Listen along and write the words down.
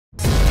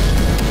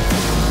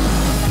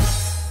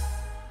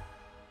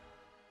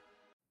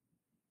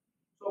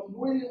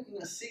going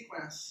in a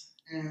sequence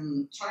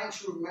and trying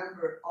to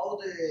remember all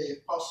the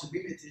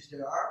possibilities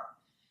there are,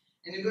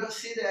 and you're going to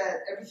see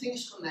that everything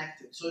is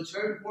connected. So it's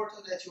very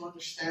important that you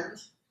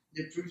understand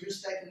the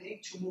previous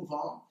technique to move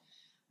on.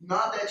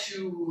 Not that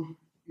you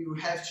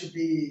have to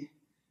be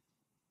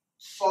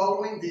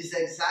following these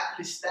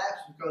exact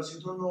steps because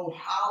you don't know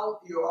how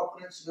your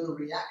opponent is going to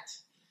react.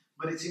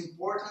 But it's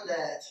important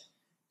that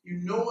you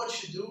know what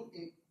to do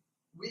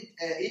with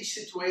each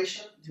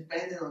situation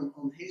depending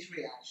on his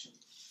reaction.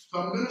 So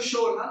I'm going to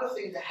show another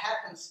thing that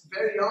happens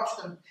very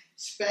often,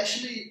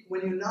 especially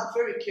when you're not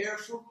very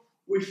careful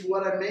with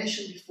what I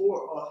mentioned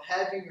before of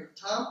having your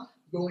thumb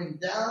going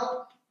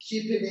down,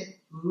 keeping it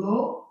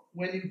low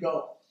when you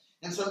go.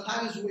 And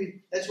sometimes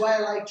that's why I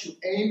like to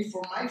aim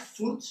for my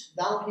foot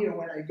down here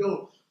when I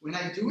go. When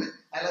I do it,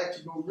 I like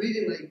to go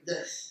really like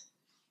this.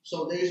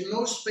 So there's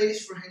no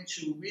space for him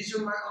to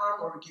resume my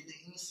arm or get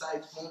the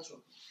inside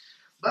control.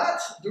 But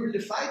during the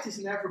fight, it's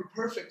never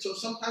perfect. So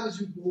sometimes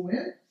you go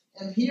in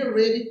and he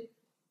already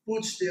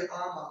puts the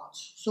arm out.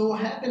 So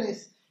what happens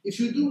is, if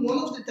you do one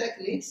of the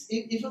techniques,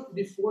 even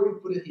before you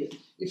put it here,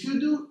 if you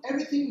do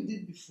everything you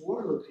did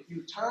before, look,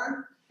 you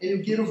turn and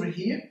you get over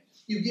here,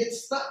 you get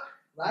stuck,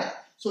 right?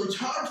 So it's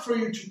hard for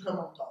you to come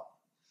on top.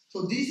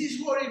 So this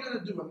is what you're going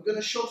to do. I'm going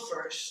to show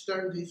first.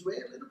 Turn this way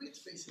a little bit,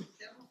 facing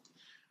the camera.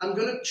 I'm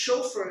going to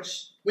show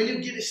first. When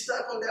you get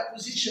stuck on that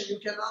position, you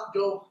cannot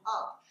go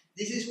up.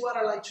 This is what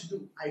I like to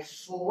do. I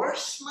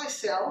force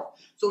myself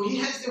so he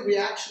has the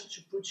reaction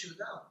to put you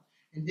down.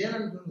 And then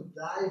I'm going to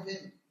dive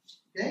in.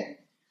 Okay?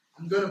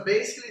 I'm going to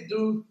basically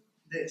do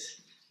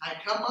this. I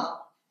come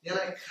up, then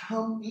I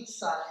come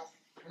inside,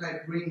 and I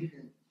bring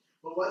him.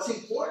 But what's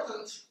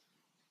important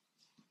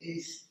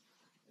is,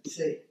 let's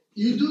say,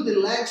 you do the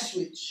leg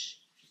switch.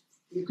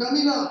 You're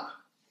coming up.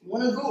 You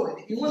want to go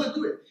it. You want to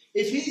do it.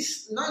 If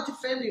he's not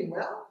defending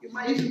well, you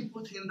might even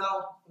put him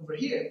down over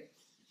here.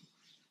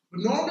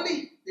 But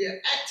normally,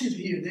 they're active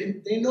here.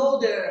 They know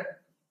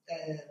their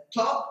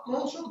top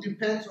control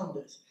depends on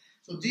this.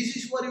 So this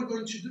is what you're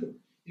going to do.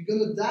 You're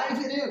going to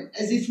dive it in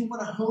as if you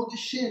want to hold the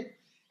shin.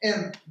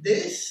 And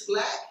this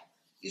leg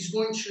is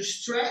going to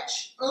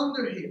stretch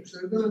under here. So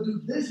you're going to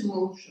do this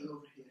motion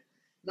over here.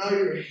 Now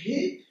your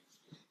hip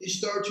is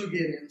start to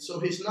get in. So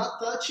he's not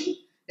touching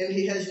and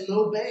he has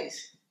no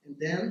base. And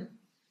then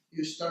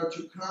you start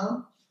to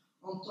come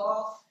on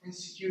top and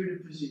secure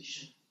the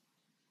position.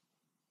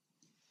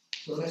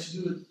 So let's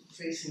do it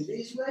facing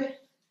this way.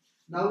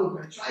 Now look,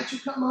 I try to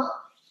come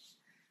up.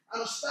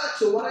 I'm stuck,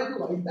 so what I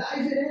do, I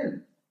dive it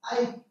in.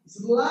 I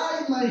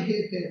slide my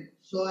hip in.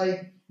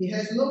 So he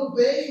has no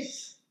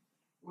base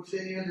with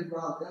any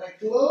underground. Then I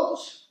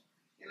close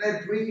and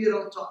I bring it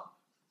on top.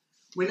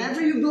 Whenever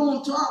you go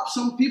on top,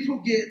 some people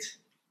get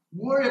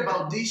worried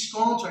about this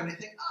counter and they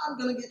think, oh, I'm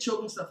going to get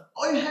choked and stuff.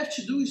 All you have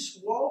to do is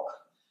walk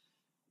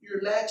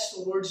your legs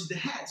towards the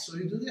head. So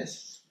you do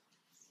this.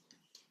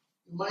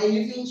 You might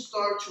even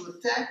start to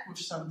attack with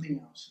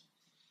something else.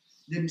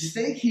 The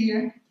mistake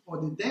here, or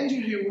the danger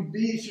here would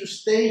be if you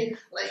stay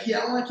like here,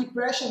 I want to keep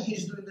pressure and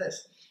he's doing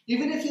this.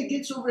 Even if he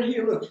gets over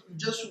here, look, you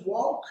just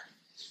walk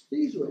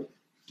this way.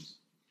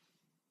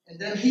 And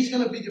then he's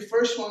going to be the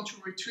first one to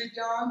retreat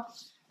down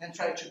and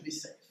try to be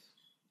safe.